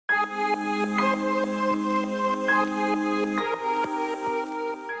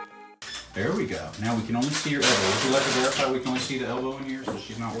There we go. Now we can only see your elbow. Would you like to verify we can only see the elbow in here so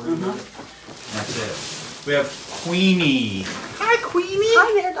she's not worried about it? That's it. We have Queenie. Hi, Queenie.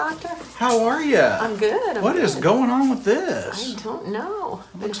 Hi there, Doctor. How are you? I'm good. What is going on with this? I don't know.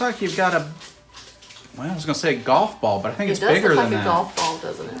 It looks like you've got a, well, I was going to say golf ball, but I think it's does bigger look than like that. a golf ball,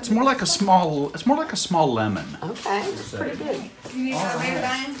 doesn't it? It's more like a small lemon. Okay, that's pretty good. You need some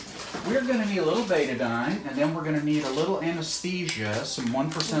betadine? We're going to need a little betadine, and then we're going to need a little anesthesia, some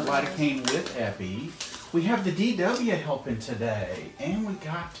 1% lidocaine with epi. We have the DW helping today, and we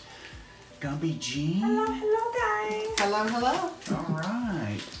got Gumby Jean. Hello, hello, guys. Hello, hello. All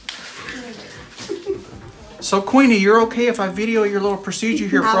right. So, Queenie, you're okay if I video your little procedure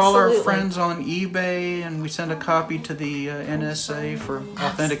here for all our friends on eBay, and we send a copy to the NSA for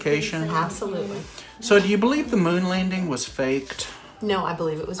authentication? Absolutely. So, do you believe the moon landing was faked? No, I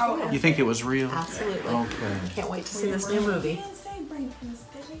believe it was real. You think it was real? Absolutely. Okay. Can't wait to see this new movie.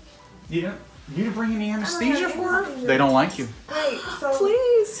 You didn't bring any anesthesia for her? They don't like you. Wait, so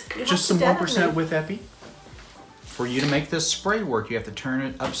Please. Just some 1% with epi. For you to make this spray work, you have to turn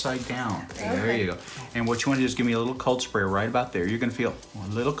it upside down. There you go. And what you want to do is give me a little cold spray right about there. You're going to feel a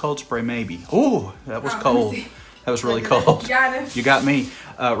little cold spray maybe. Oh, that was cold. That was really cold. Got it. You got me.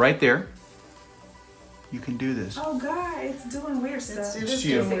 Right there. You can do this. Oh God, it's doing weird stuff. It's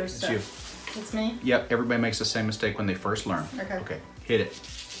you. It's you. It's me? Yep, everybody makes the same mistake when they first learn. Okay. Okay, hit it.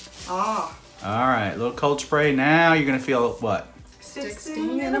 Oh. All right, little cold spray. Now you're going to feel what?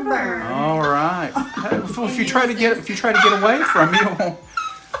 16 and a burn. All right. If you try to get away from me,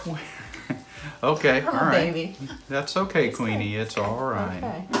 okay. All right. Baby. That's okay, Queenie. It's all right.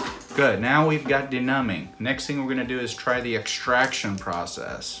 Okay. Good. Now we've got denumbing. Next thing we're going to do is try the extraction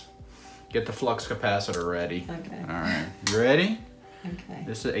process. Get the flux capacitor ready. Okay. All right. You ready? Okay.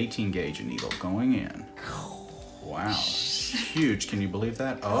 This is an 18 gauge needle going in. Wow. Huge. Can you believe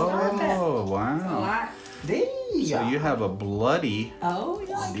that? Oh, wow. A lot. So you have a bloody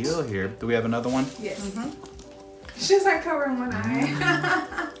deal here. Do we have another one? Yes. She's like covering one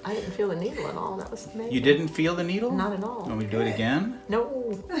eye. I didn't feel the needle at all. That was amazing. You didn't feel the needle? Not at all. Want me to do it again? No.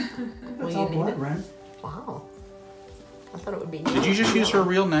 Well, you need it. right? Wow. I thought it would be. Did you just use her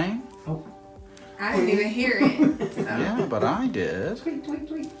real name? I didn't even hear it. So. Yeah, but I did. Tweet, tweet,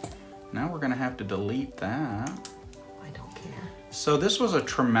 tweet. Now we're going to have to delete that. I don't care. So this was a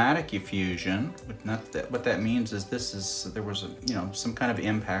traumatic effusion. What that means is there was some kind of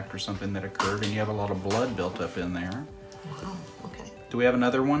impact or something that occurred, and you have a lot of blood built up in there. Wow. Okay. Do we have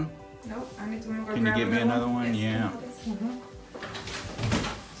another one? Nope. I need to go Can you get me another one? Yes. Yeah.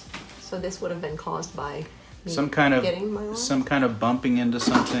 So this would have been caused by me Some kind getting my arm? of bumping into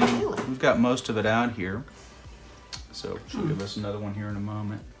something. Really? We've got most of it out here. So she'll give us another one here in a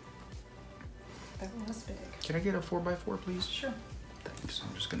moment. That one was big. Can I get a 4x4, please? Sure. Thanks.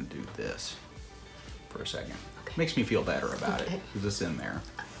 I'm just going to do this for a second. Makes me feel better about it. Leave this in there.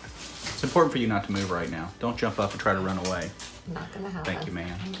 It's important for you not to move right now. Don't jump up and try to run away. Not gonna happen. Thank you,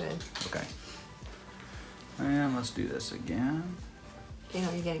 ma'am. I'm good. Okay. And let's do this again. You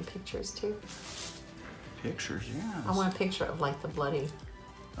know, you're getting pictures too. Pictures, yes. I want a picture of like the bloody.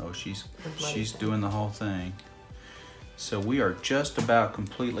 Oh, she's bloody thing. doing the whole thing. So we are just about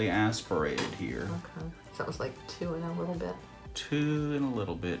completely aspirated here. Okay. So it was like 2 and a little bit. 2 and a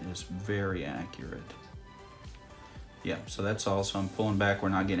little bit is very accurate. Yeah, so that's all. So I'm pulling back. We're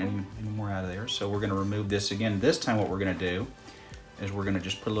not getting any more out of there. So we're going to remove this again. This time what we're going to do is we're going to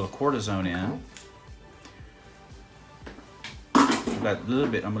just put a little cortisone in.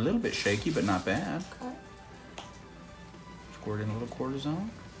 I'm a little bit shaky, but not bad. Okay. Squirt in a little cortisone.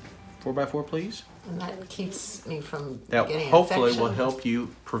 4x4, please. And that keeps me from That getting hopefully infection. will help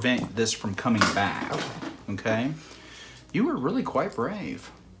you prevent this from coming back. Okay? You were really quite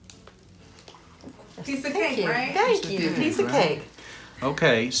brave. Piece of Thank cake, you. right? Thank you. Piece of cake.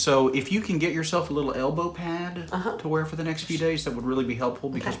 Okay, so if you can get yourself a little elbow pad to wear for the next few days, that would really be helpful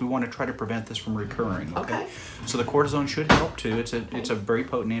because we want to try to prevent this from recurring. Okay. So the cortisone should help too. It's a very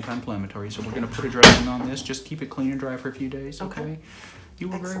potent anti-inflammatory. So we're going to put a dressing on this. Just keep it clean and dry for a few days. Okay. You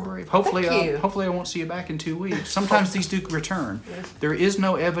were very brave. Hopefully, hopefully I won't see you back in 2 weeks. Sometimes these do return. There is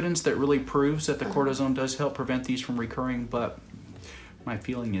no evidence that really proves that the cortisone does help prevent these from recurring, but my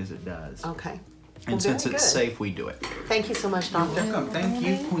feeling is it does. Okay. And since it's safe, we do it. Thank you so much, Doctor. You're welcome. Thank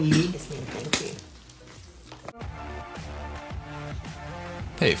you, Queenie. Yes, ma'am. Thank you.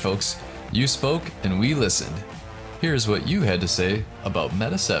 Hey folks, you spoke and we listened. Here's what you had to say about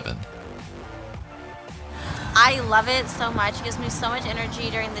Meta 7. I love it so much. It gives me so much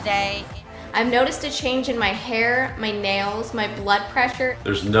energy during the day. I've noticed a change in my hair, my nails, my blood pressure.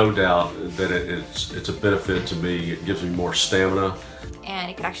 There's no doubt that it's a benefit to me. It gives me more stamina.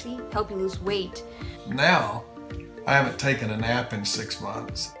 And it could actually help you lose weight. Now, I haven't taken a nap in 6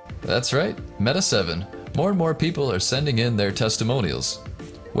 months. That's right, Meta 7. More and more people are sending in their testimonials.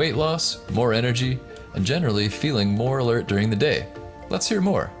 Weight loss, more energy, and generally feeling more alert during the day. Let's hear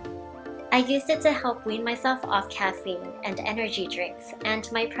more. I used it to help wean myself off caffeine and energy drinks,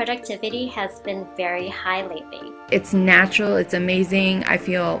 and my productivity has been very high lately. It's natural, it's amazing. I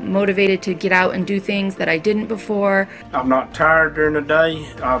feel motivated to get out and do things that I didn't before. I'm not tired during the day.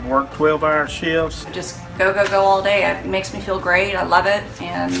 I've worked 12-hour shifts. Just go all day. It makes me feel great. I love it,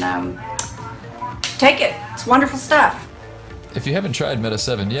 and take it. It's wonderful stuff. If you haven't tried Meta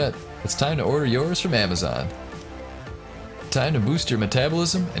 7 yet, it's time to order yours from Amazon. Time to boost your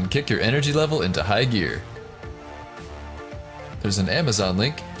metabolism and kick your energy level into high gear. There's an Amazon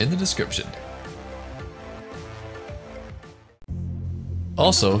link in the description.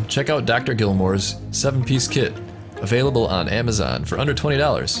 Also, check out Dr. Gilmore's 7-piece kit, available on Amazon for under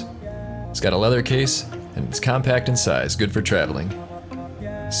 $20. It's got a leather case and it's compact in size, good for traveling.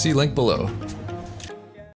 See link below.